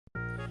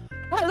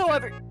Hello,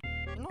 You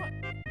know what?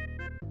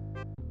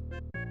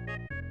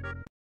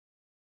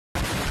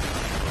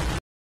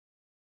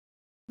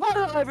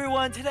 Hello,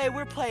 everyone. Today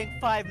we're playing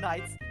Five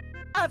Nights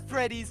at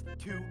Freddy's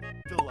 2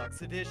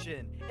 Deluxe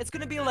Edition. It's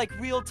gonna be like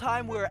real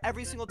time, where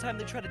every single time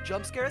they try to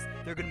jump scare us,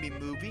 they're gonna be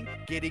moving,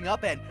 getting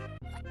up, and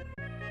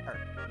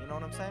you know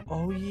what I'm saying?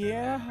 Oh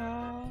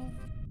yeah.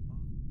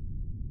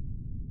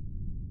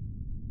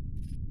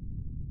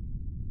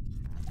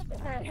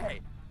 Hey,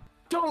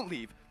 don't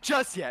leave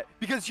just yet,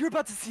 because you're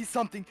about to see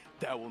something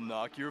that will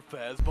knock your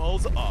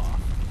fastballs off.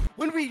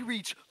 When we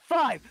reach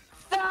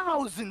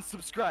 5,000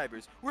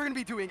 subscribers, we're gonna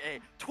be doing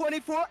a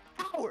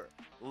 24-hour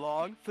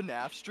long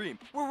FNAF stream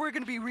where we're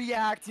gonna be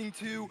reacting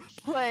to,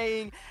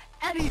 playing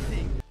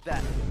anything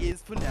that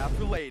is FNAF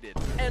related,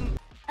 and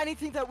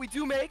anything that we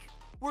do make,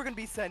 we're gonna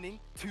be sending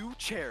to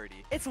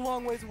charity. It's a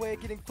long ways away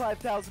getting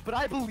 5,000, but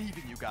I believe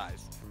in you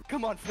guys.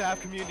 Come on,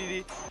 FNAF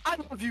community. I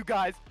love you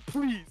guys.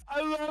 Please, I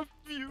love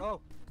you.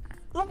 Oh,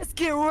 let's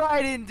get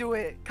right into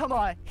it. Come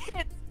on,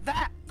 hit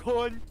that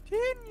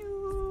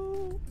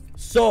continue.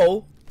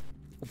 So,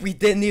 we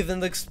didn't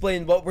even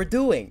explain what we're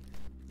doing.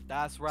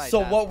 That's right.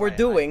 So what we're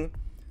doing,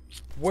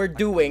 we're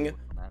doing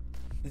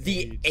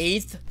the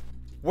 8th.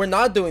 We're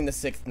not doing the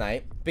 6th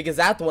night because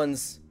that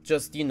one's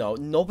just, you know,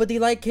 nobody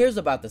cares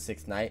about the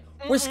 6th night.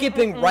 We're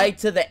skipping right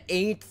to the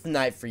 8th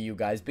night for you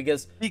guys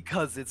because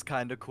it's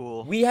kind of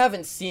cool. We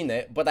haven't seen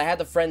it, but I had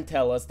a friend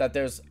tell us that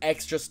there's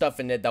extra stuff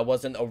in it that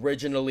wasn't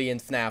originally in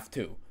FNAF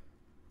 2.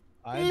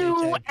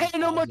 New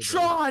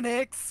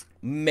animatronics.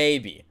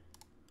 Maybe.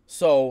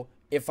 So,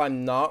 if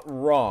I'm not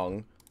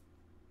wrong,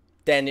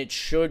 then it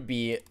should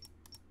be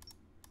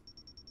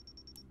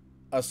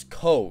a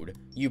code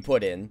you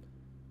put in.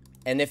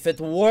 And if it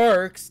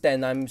works,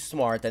 then I'm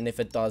smart. And if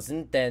it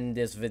doesn't, then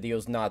this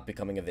video's not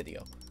becoming a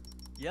video.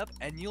 Yep,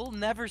 and you'll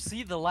never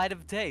see the light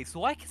of day.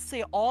 So I can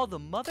say all the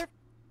mother...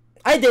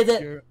 I did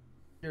it!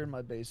 You're in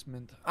my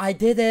basement. I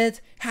did it!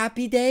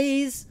 Happy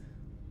days!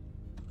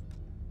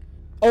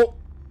 Oh!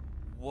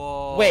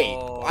 Whoa. Wait,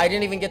 I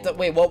didn't even get the...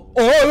 Wait, what?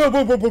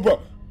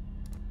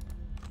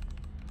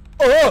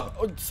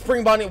 Oh!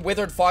 Spring Bonnie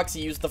Withered Foxy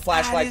used the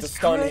flashlight to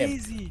stun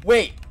him.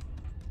 Wait!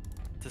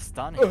 To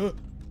stun him?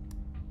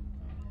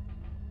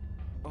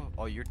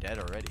 Oh, you're dead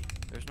already.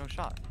 There's no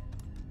shot.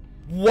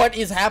 What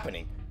is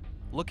happening?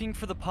 Looking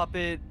for the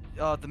puppet.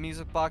 The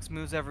music box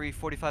moves every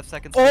 45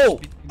 seconds. Oh!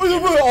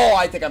 Oh,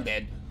 I think I'm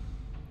dead.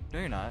 No,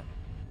 you're not.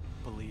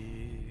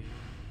 Believe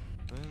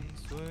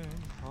in swing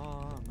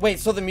on. Wait,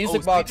 so the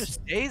music box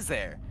just stays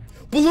there.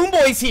 Balloon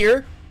Boy's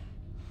here.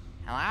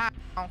 Hello.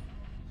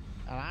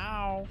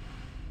 Hello.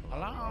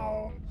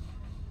 Hello.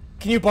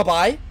 Can you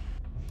bye-bye?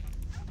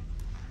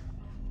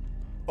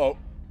 Oh.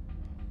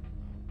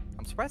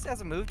 I'm surprised it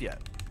hasn't moved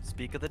yet.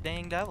 Speak of the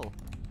dang devil.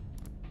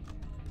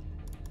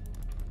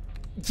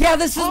 Yeah,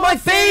 this is my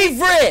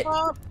favorite!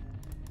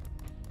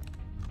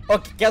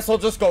 Okay, guess I'll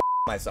just go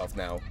myself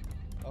now.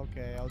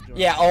 Okay, I'll join.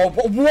 Yeah, oh,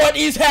 what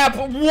is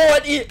happening?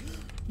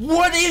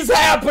 What is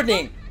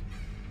happening?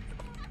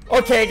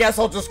 Okay, I guess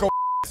I'll just go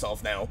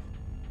myself now.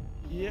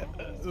 Yeah.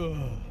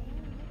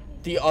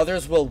 The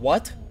others will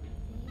what?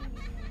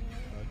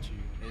 It's me.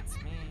 It's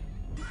me.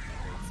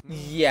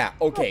 Yeah,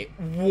 okay.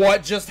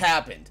 What just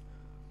happened?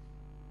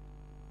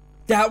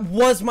 That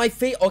was my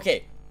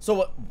okay,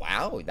 so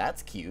wow,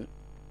 that's cute.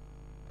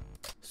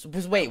 So,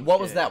 wait, what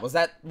was that? Was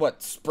that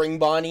what? Spring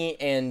Bonnie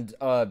and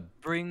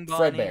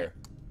Fredbear?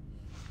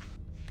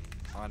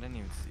 Oh, I didn't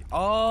even see.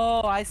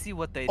 Oh, I see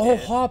what they did. Oh,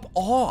 hop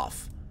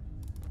off.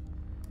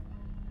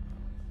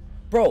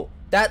 Bro,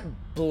 that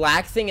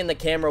black thing in the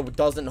camera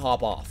doesn't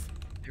hop off.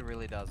 It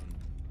really doesn't.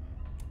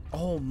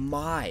 Oh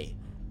my.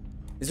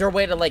 Is there a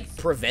way to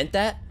prevent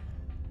that?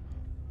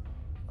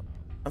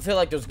 I feel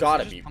like there's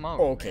gotta be.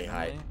 Okay,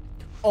 hi.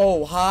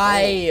 Oh,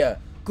 hi! Oh.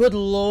 Good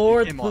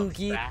lord,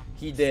 Pookie.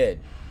 He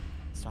did.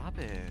 Stop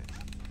it.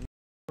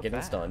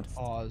 Getting stunned.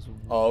 Oh,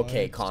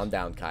 okay, calm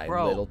down, Kai.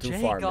 Bro, little too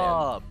far,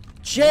 man.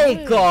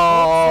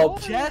 Jacob!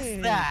 Jacob!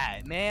 Just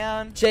that,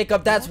 man.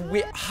 Jacob, that's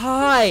weird.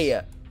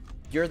 Hi!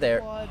 You're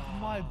there. What?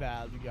 My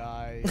bad,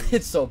 guys.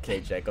 It's okay,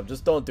 Jacob.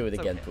 Just don't do it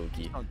again, okay.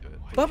 Pookie. Don't do it.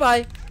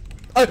 Bye-bye.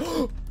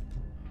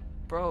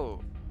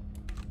 Bro.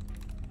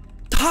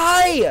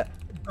 Hi!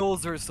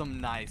 Those are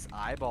some nice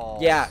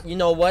eyeballs. Yeah, you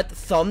know what?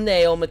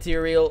 Thumbnail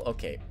material.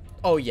 Okay.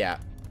 Oh, yeah.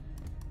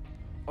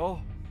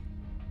 Oh.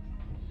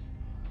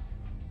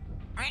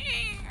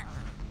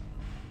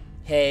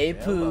 Hey,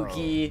 Hello.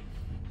 Pookie.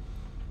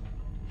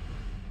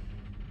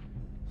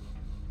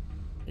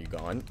 You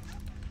gone?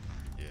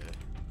 Yeah.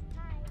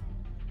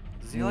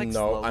 Does he No,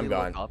 slowly I'm look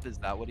gone. up? Is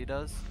that what he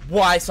does?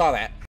 Well, I saw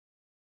that.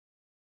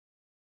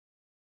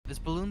 Is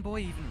Balloon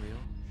Boy even real?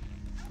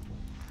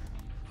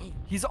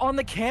 He's on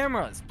the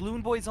cameras.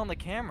 Balloon Boy's on the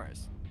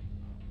cameras.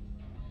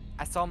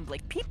 I saw him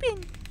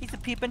peeping. He's a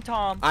peeping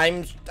Tom.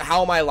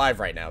 How am I alive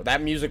right now?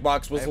 That music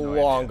box was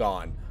long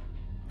gone.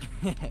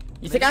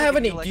 You think I have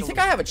do you think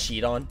I have a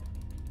cheat on?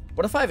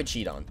 What if I have a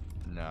cheat on?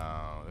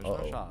 No, there's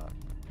no shot.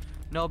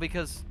 No,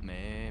 because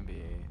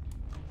maybe.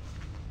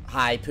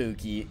 Hi,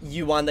 Pookie.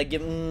 You wanna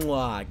give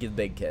a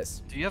big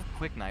kiss? Do you have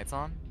quick nights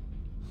on?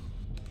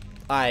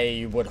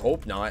 I would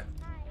hope not.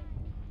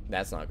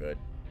 That's not good.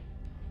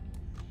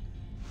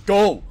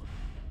 Go!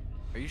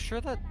 Are you sure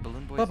that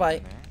Balloon Boy's Bye-bye.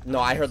 in there? No,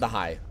 I heard the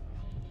hi.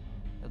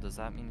 Oh, does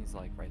that mean he's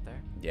like right there?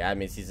 Yeah, it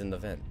means he's in the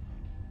vent.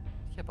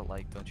 Yeah, but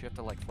like, don't you have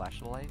to like flash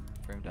the light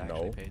for him to No.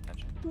 actually pay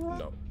attention?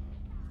 No.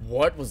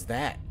 What was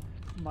that?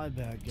 My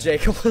bad, guys.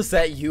 Jacob, was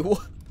that you?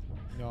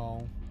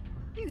 No.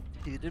 You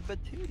tooted but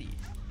tootie.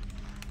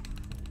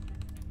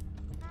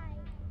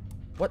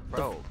 What the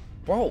Bro.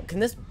 Bro, can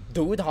this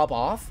dude hop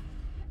off?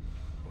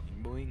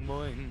 Boing, boing,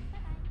 boing.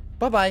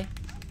 Bye-bye.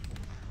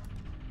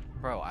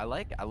 Bro, I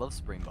love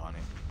spring bonnie.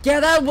 Yeah,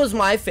 that was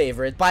my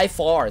favorite by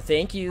far.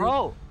 Thank you.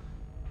 Bro,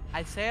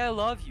 I say I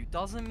love you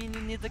doesn't mean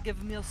you need to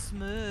give me a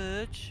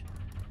smooch.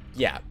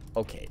 Yeah,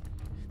 okay.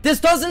 This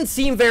doesn't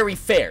seem very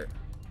fair.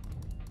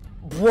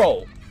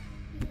 Bro.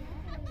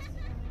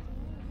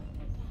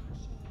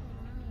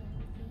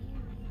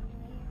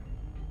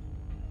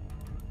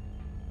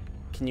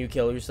 Can you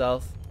kill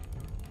yourself?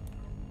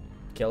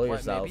 Kill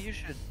yourself. Maybe you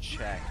should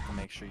check to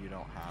make sure you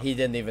don't have. He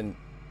didn't even...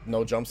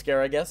 No jump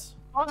scare, I guess?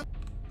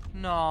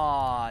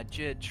 Nah,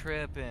 Jit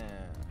tripping.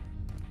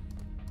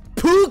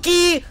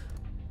 Pookie!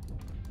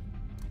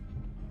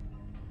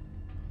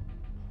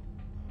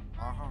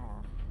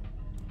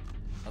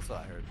 That's what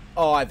I heard.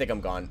 Oh, I think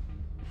I'm gone.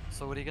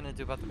 So what are you gonna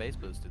do about the base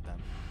boosted then?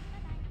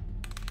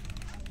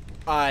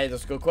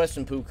 That's a good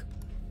question, Pook.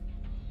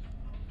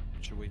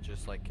 Should we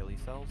just like kill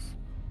yourselves?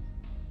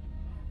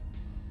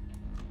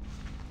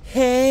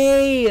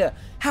 Hey!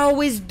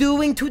 How is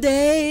doing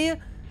today?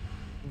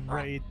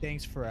 Great,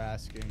 thanks for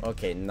asking.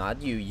 Okay,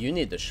 not you. You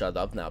need to shut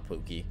up now,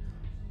 Pookie.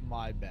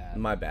 My bad.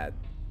 My bad.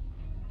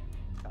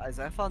 Guys,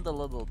 I found a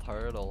little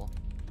turtle.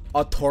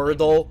 A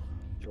turtle?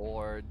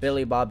 George.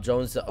 Billy Bob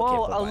Jones. Okay,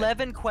 Oh, bye-bye.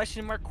 11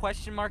 question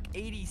mark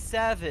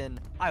 87.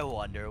 I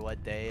wonder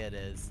what day it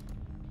is.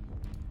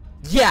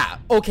 Yeah,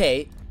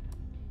 okay.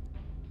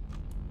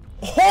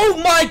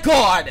 Oh my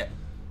god! I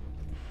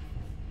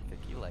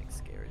think he like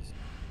scares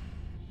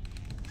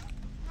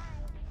you.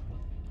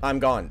 I'm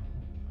gone.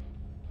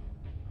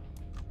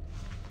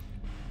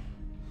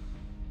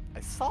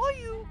 I saw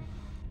you.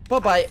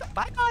 Bye-bye.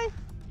 Bye-bye.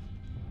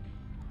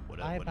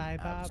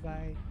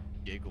 Bye.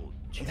 Giggle.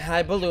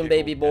 Hi, Balloon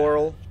Baby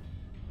Boral.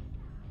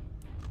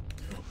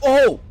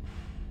 Oh!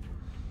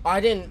 I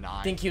didn't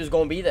Nice. think he was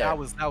gonna be there. That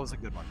was a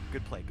good one.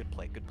 Good play.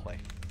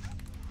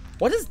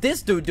 What does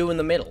this dude do in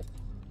the middle?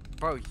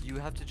 Bro, you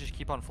have to just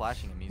keep on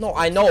flashing him. He's No, really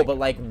I know, scared. but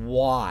like,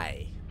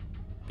 why?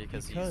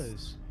 because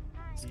he's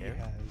he scared.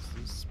 has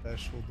this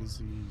special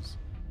disease.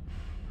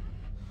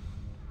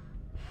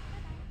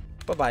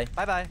 Bye-bye.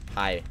 Bye-bye.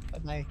 Hi.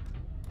 Bye.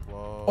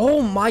 Whoa.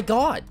 Oh my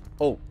god!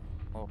 Oh.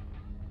 Oh.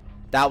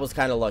 That was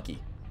kind of lucky.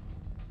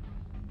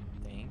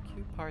 Thank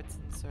you, parts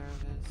and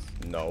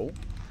service. No.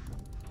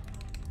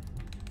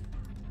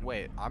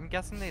 Wait, I'm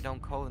guessing they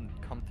don't come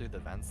through the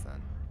vents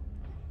then.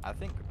 I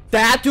think.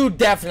 That dude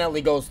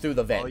definitely goes through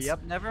the vents. Oh,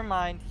 yep, never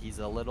mind. He's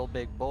a little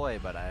big boy,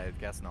 but I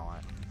guess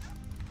not.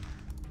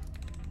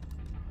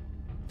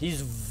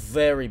 He's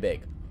very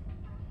big.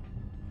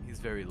 He's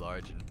very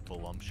large and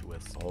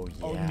voluptuous. Oh, yeah.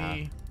 Oh,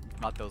 me.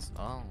 Not those.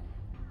 Oh.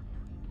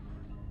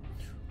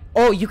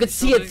 Oh, you could He's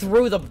see still it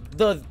through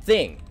the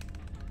thing.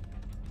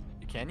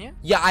 Can you?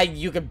 Yeah,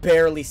 you could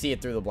barely see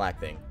it through the black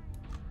thing.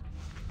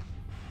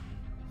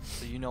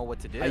 So you know what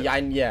to do.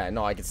 Yeah,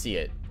 no, I could see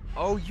it.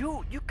 Oh,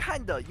 you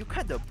kinda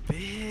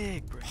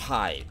big, bro.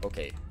 Hi.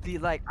 Okay. See,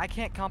 like, I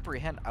can't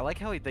comprehend. I like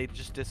how they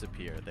just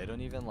disappear. They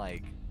don't even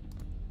like.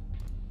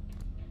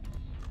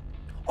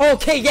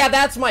 Okay, yeah,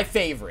 that's my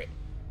favorite.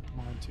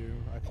 Mine too.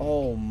 I think.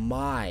 Oh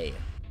my.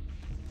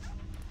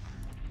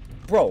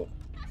 Bro.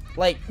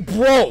 Like,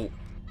 bro.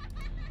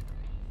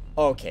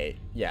 Okay,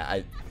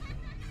 yeah,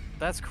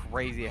 That's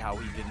crazy how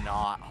he did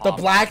not. Hop the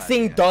black off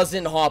thing that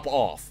doesn't hop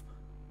off.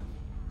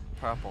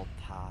 Purple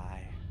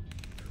tie.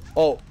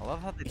 Oh, I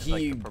love how they did, he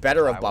like, the purple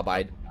better tie have with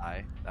bye-bye. purple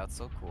tie. That's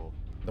so cool.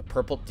 The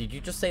purple. Did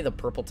you just say the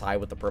purple tie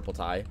with the purple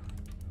tie?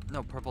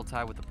 No, purple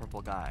tie with the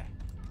purple guy.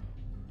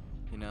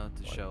 You know,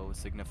 to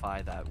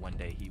signify that one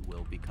day he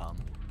will become.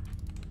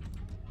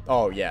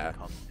 Oh, yeah.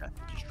 Become Death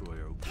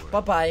Destroyer.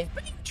 Bye-bye.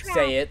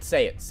 Say it,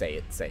 say it, say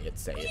it, say it,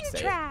 say it, say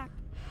it.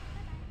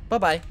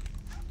 Bye-bye.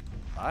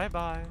 Bye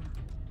bye.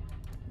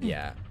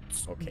 Yeah.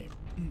 Okay.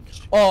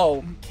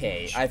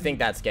 Okay, I think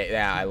that's gay.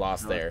 Yeah, I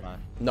lost No, it's there. fine.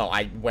 No,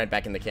 I went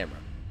back in the camera.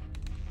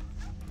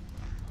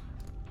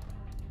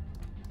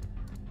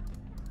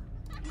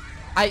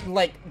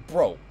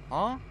 Bro.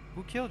 Huh?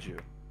 Who killed you?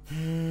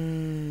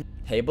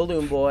 Hey,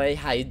 Balloon Boy.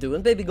 How you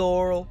doing, baby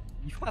girl?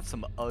 You have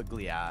some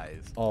ugly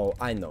eyes. Oh,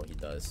 I know he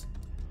does.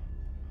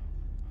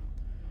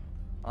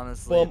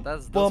 Honestly,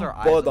 those are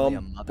eyes only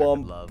a mother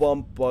could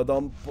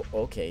love.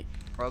 Okay.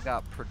 Bro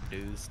got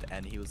produced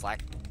and he was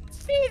like,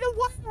 see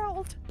the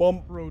world.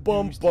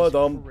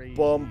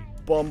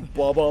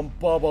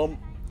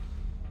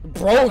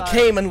 Bro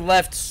came and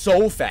left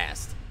so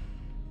fast.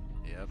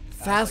 Yep.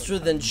 Faster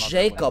than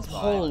Jacob.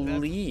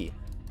 Holy.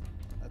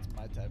 That's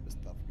my type of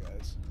stuff,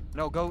 guys.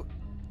 No, go.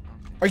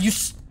 Are you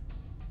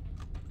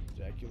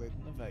Ejaculate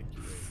and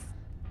evacuate.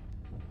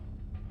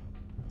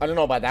 I don't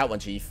know about that one,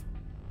 Chief.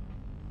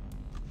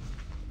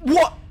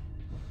 What?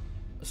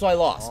 So I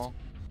lost. Oh.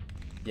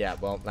 Yeah,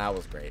 well, that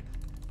was great.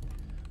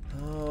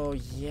 Oh,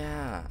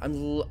 yeah.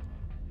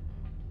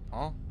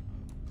 Oh.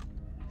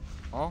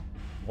 Oh.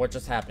 What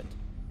just happened?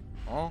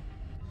 Oh.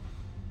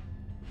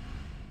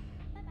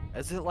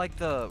 Is it like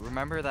the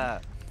remember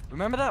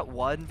that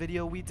one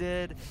video we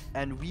did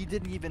and we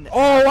didn't even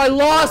Oh, I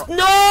lost!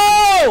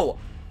 No!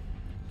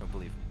 Don't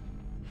believe.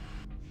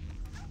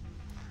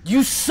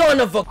 You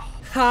son of a...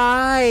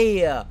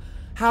 Hi!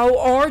 How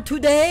are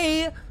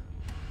today?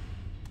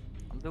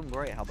 I'm doing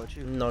great. How about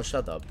you? No,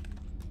 shut up.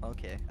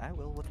 Okay, I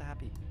will with a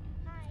happy.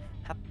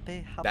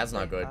 Happy. That's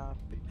not good.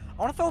 Happy.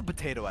 I want to throw a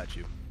potato at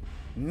you.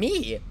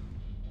 Me?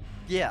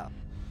 Yeah.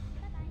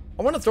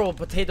 I want to throw a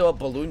potato at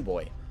Balloon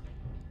Boy.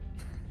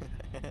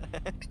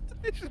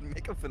 They should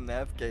make a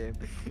FNAF game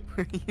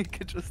where you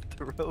could just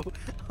throw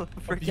a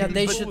freaking Yeah,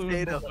 they should-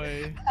 potato.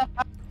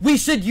 We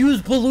should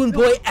use Balloon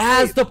Boy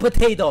as the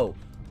potato.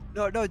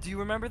 No, do you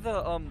remember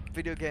the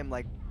video game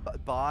like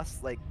boss,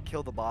 like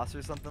kill the boss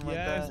or something like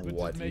Yes, that? but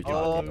What just are you make it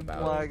talking a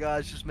about? Oh my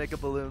gosh, just make a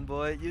balloon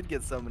boy. You'd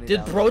get so many.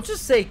 Did downloads. bro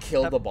just say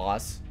kill the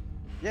boss?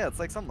 Yeah, it's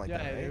like something like Yeah,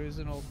 that, right? it was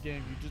an old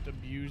game. You just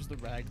abuse the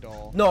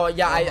ragdoll. No,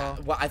 yeah,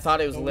 Uh-huh. I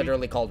thought it was Oh, we-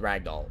 literally called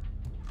Ragdoll.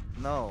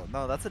 No,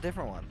 that's a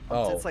different one.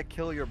 Oh. It's like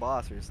kill your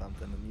boss or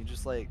something, and you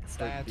just like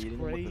start That's beating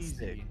him with a stick.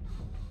 crazy.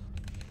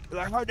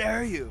 Like, how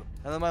dare you?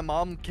 And then my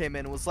mom came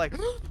in and was like,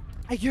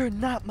 "You're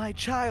not my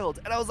child,"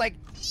 and I was like,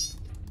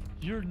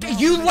 You're not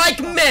You my like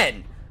child.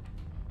 men!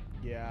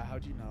 Yeah,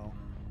 how'd you know?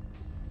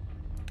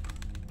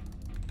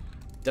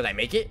 Did I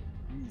make it?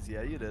 "Jeez,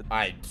 yeah, you did."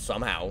 I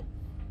somehow.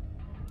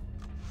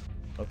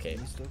 Okay.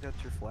 You still got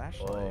your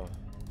flashlight. Oh.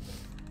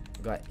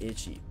 Got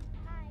itchy.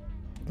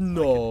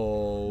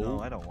 No. No,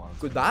 I don't want to.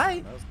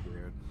 Goodbye. That was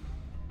weird.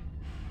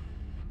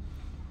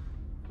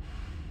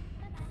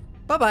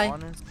 Bye bye.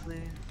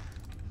 Honestly.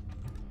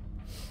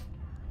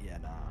 Yeah,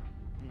 nah.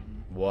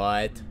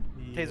 What?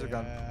 Taser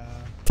gun. Yeah.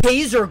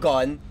 Taser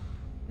gun?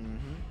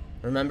 Mm-hmm.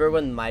 Remember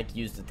when Mike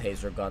used the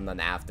taser gun on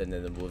Afton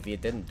in the movie?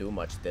 It didn't do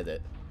much, did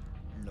it?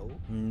 Nope.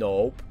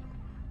 Nope.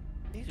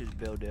 He's just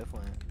built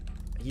different.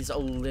 He's a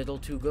little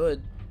too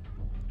good.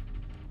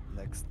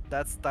 Like,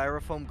 that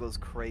styrofoam goes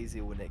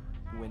crazy when it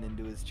went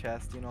into his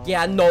chest, you know?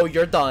 Yeah, no,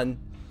 you're done.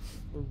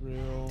 For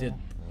real.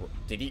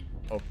 Did he?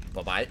 Oh,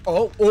 bye-bye.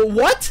 Oh,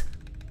 what?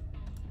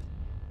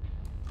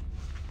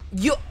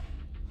 You...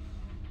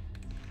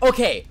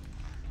 Okay.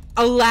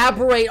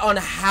 Elaborate on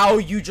how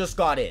you just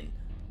got in.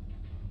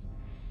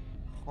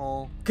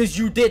 Oh. Because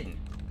you didn't.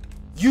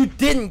 You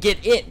didn't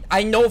get in.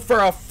 I know for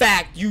a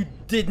fact you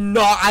did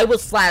not. I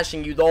was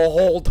slashing you the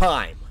whole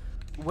time.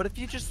 What if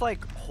you just,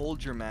 like,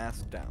 hold your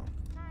mask down?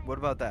 What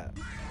about that?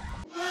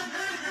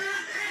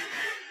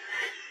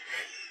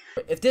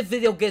 If this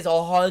video gets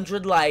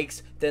 100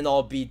 likes, then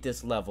I'll beat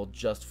this level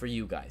just for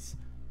you guys.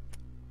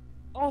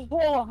 A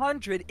whole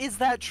 100? Is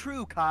that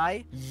true,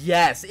 Kai?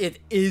 Yes, it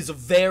is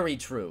very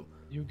true.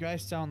 You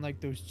guys sound like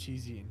those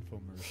cheesy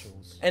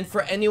infomercials. And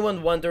for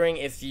anyone wondering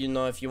if you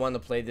want to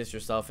play this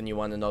yourself and you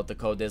want to know what the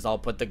code is, I'll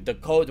put the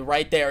code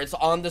right there. It's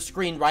on the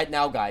screen right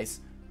now,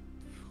 guys.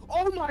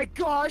 Oh my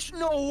gosh,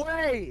 no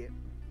way!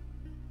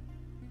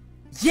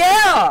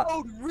 Yeah!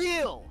 Oh,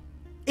 real!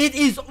 It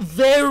is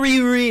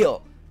very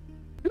real.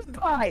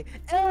 Goodbye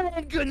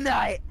and good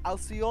night. I'll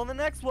see you on the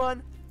next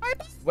one.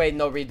 Wait,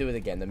 no, redo it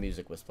again. The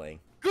music was playing.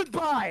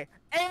 Goodbye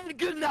and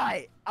good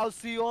night. I'll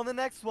see you on the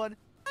next one.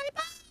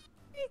 Bye-bye.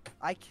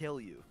 I kill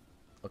you.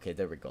 Okay,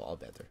 there we go. All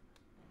better.